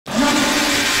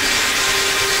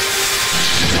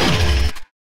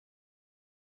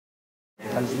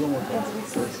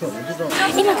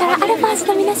今からアルファーズ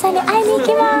の皆さんに会いに行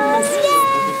きます。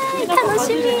イエーイ、楽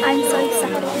しみ。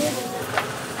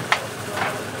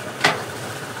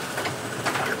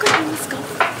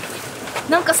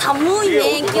なんか寒い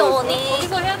ね、今日ね。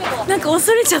なんか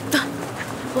恐れちゃった。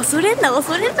恐れんな。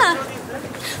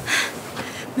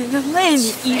目の前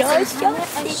にいらっしゃって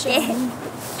て。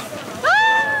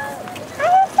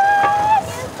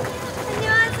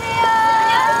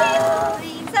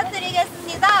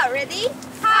Ready?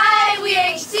 Hi, we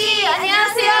are XT.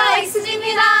 안녕하세요,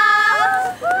 XT입니다.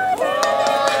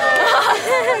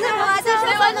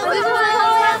 와주셔서 너무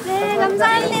좋아요. 네,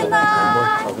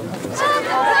 감사합니다.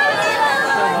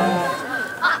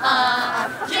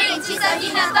 주인 치사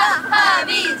히나타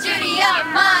하비 주리야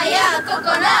마야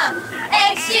코코나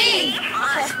XT.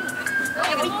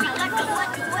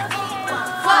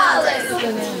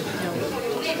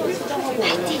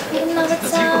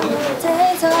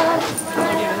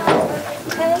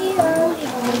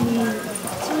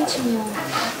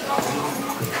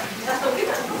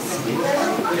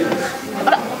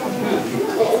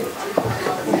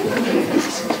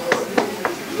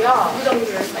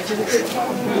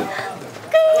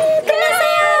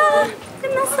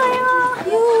 끝났어요.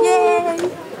 예.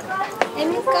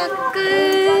 M카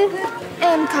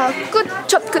끝.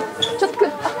 첫 끝.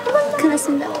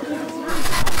 끝났습니다.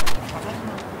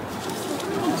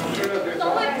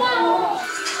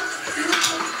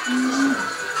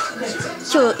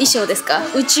今日衣装ですか？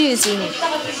宇宙人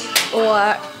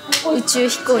or 宇宙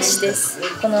飛行士です。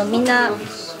このみんな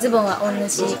ズボンは同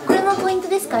じ。これもポイント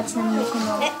ですか？ちなみにこ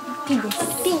のピンです。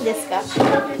ピンですか？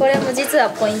これも実は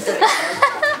ポイントです。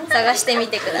探してみ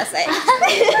てください。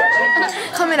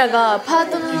カメラがパ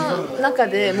ートの中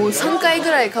でもう3回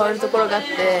ぐらい変わるところがあっ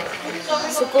て、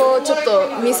そこをちょっ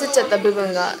とミスっちゃった部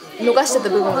分が逃しちゃった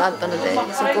部分があったので、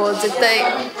そこを絶対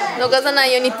逃さな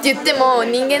いようにって言っても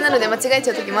人間なので間違えち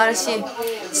ゃう時もあるし、ちょっ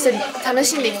と楽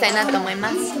しんでいきたいなと思いま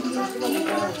す。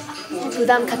普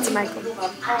段勝ちまいこ。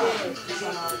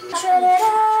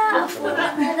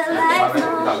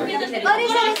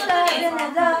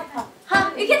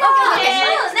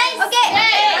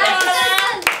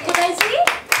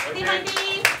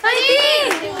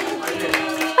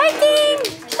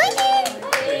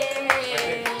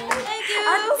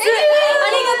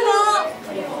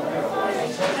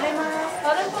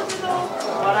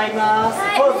笑います。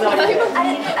ポーズあります。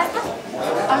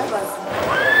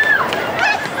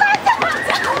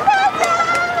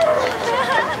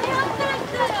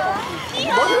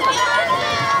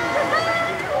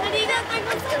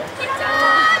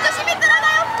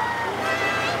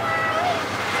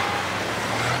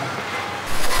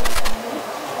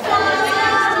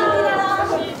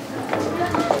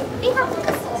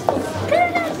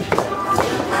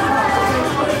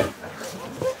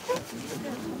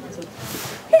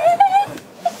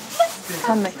フ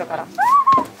ァンの人から。本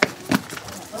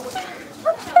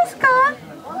当ですか？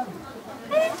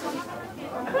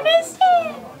嬉しい。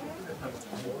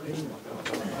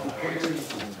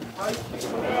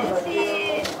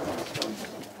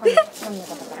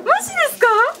マジですか？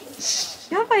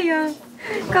やばいやん。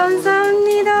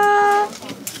감사합니다。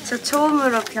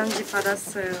처음으로 편지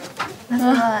받았어요。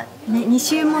なんかね、2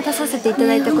週も出させていた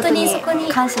だいたことに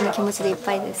感謝の気持ちでいっ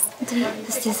ぱいです。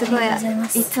そしてすごいい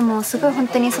つもすごい本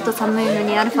当に外寒いの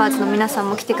にアルファーズの皆さん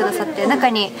も来てくださって、中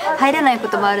に入れないこ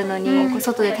ともあるのにこう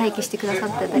外で待機してくださ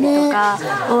ってたりとか、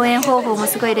応援方法も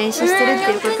すごい練習してるっ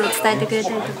ていうことを伝えてくれた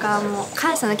りとか、もう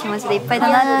感謝の気持ちでいっぱいだ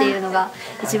なっていうのが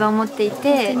一番思ってい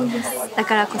て、だ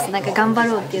からこそなんか頑張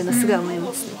ろうっていうのすごい思い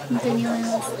ますね。本当に思い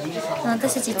ます。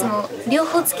私たちいつも両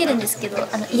方つけるんですけど、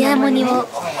イヤモニを。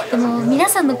でも皆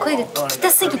さんの声が聞きた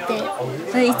すぎて、い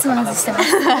つも外してま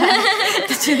す。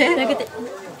途中で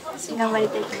頑張り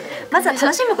たい。まずは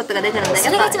楽しむことが出てるんだ。やっ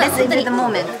ぱレッツエンジョイザモー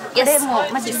メント。これも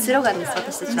うマジスローガンです、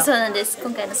私たちの。そうなんです。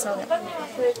今回のスローガン大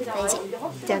事。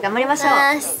じゃあ頑張りましょう。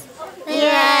イエー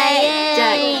イ。じ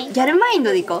ゃあギャルマイン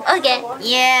ドでいこう。オッケー。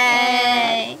イエ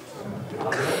ーイ。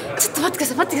ちょっと待ってくだ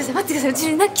さい、待ってください、待ってください。う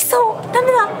ち泣きそう。ダ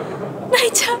メだ。泣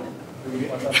いちゃう。待っ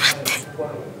て。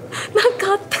なん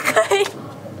かあったかい。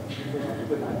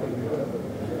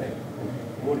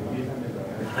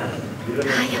や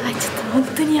ばい、ちょっと本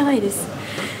当にやばいです。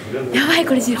やばい、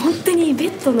これ本当にベ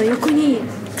ッドの横に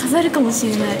飾るかもし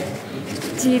れない。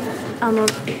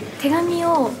手紙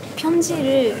を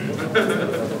편지를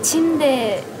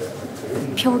침대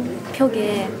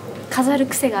벽에飾る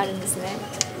癖があるんですね。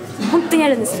本当にあ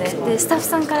るんですね。でスタッフ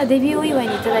さんからデビューお祝い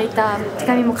にいただいた手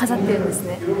紙も飾ってるんです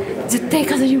ね。絶対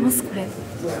飾りますこれ。や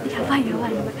ばいやば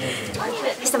いやばい。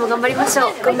明日も頑張りましょ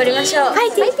う。頑張りましょう。ファ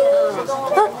イティング。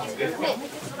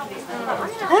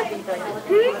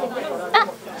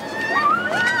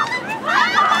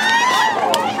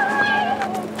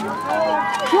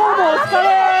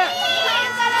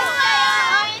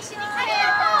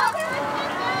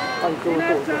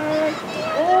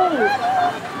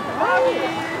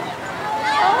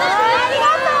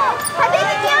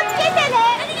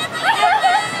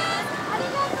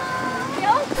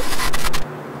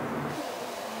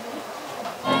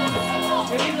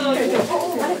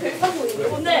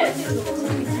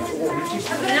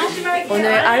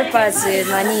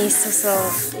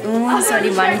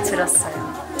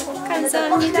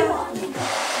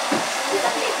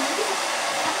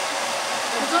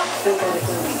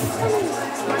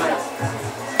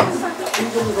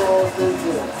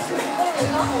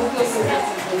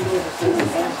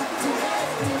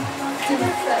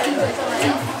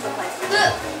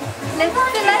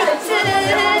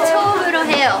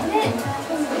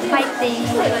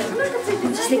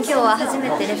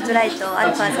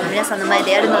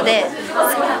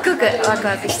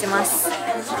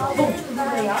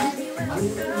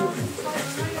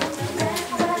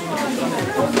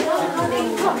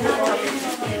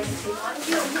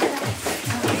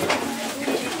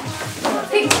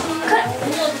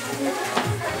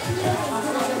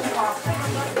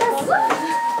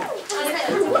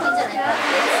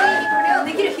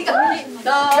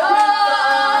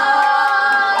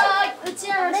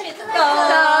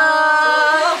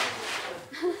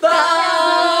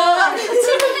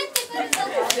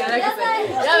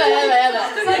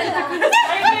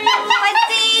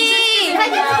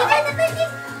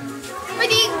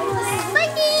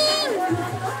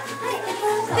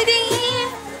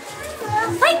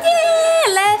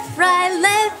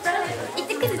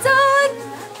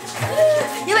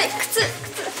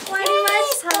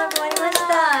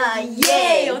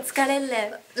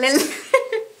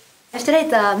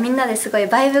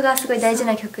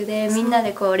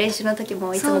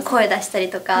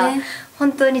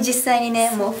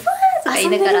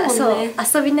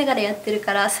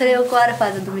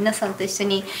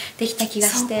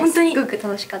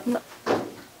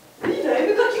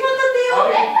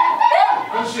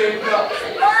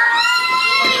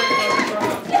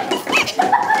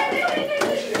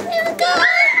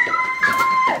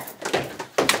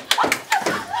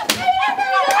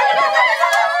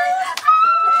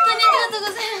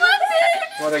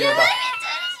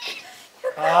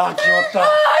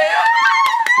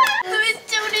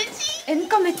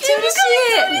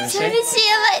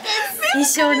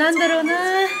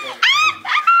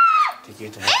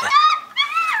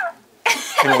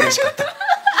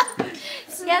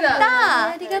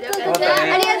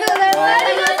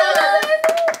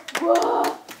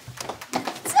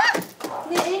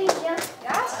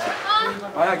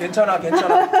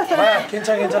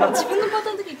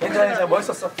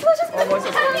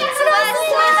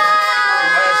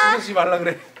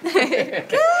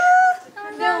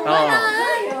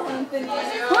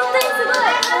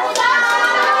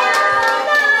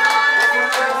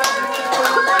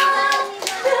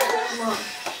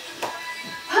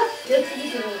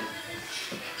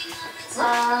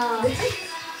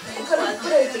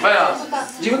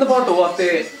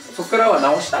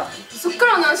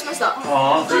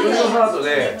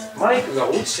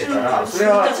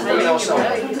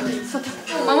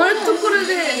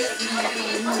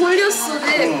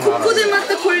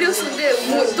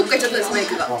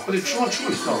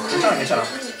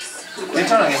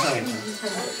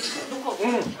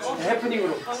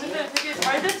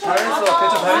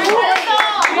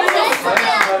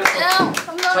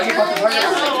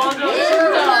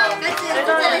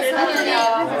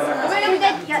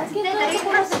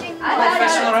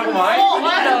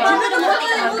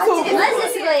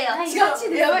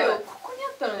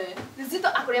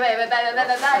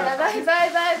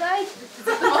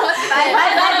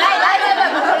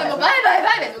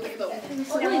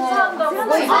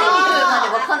まで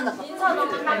分かんなかった。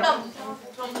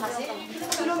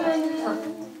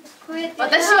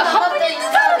私はハプニング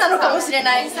ガールなのかもしれ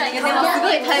ない。でもすご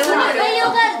い対応力。対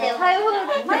応ガールだよ。対応ガー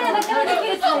ル。ハプニ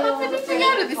ングガ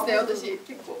ールですね、私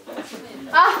結構。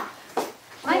あ、こ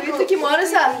ういう時もある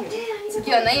さ。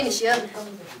次は何にしよう。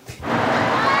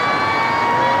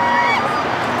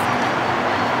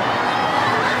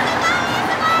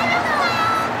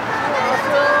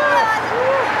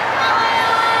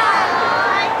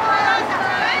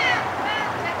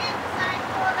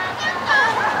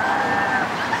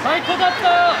最高だっ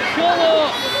た今日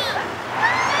も。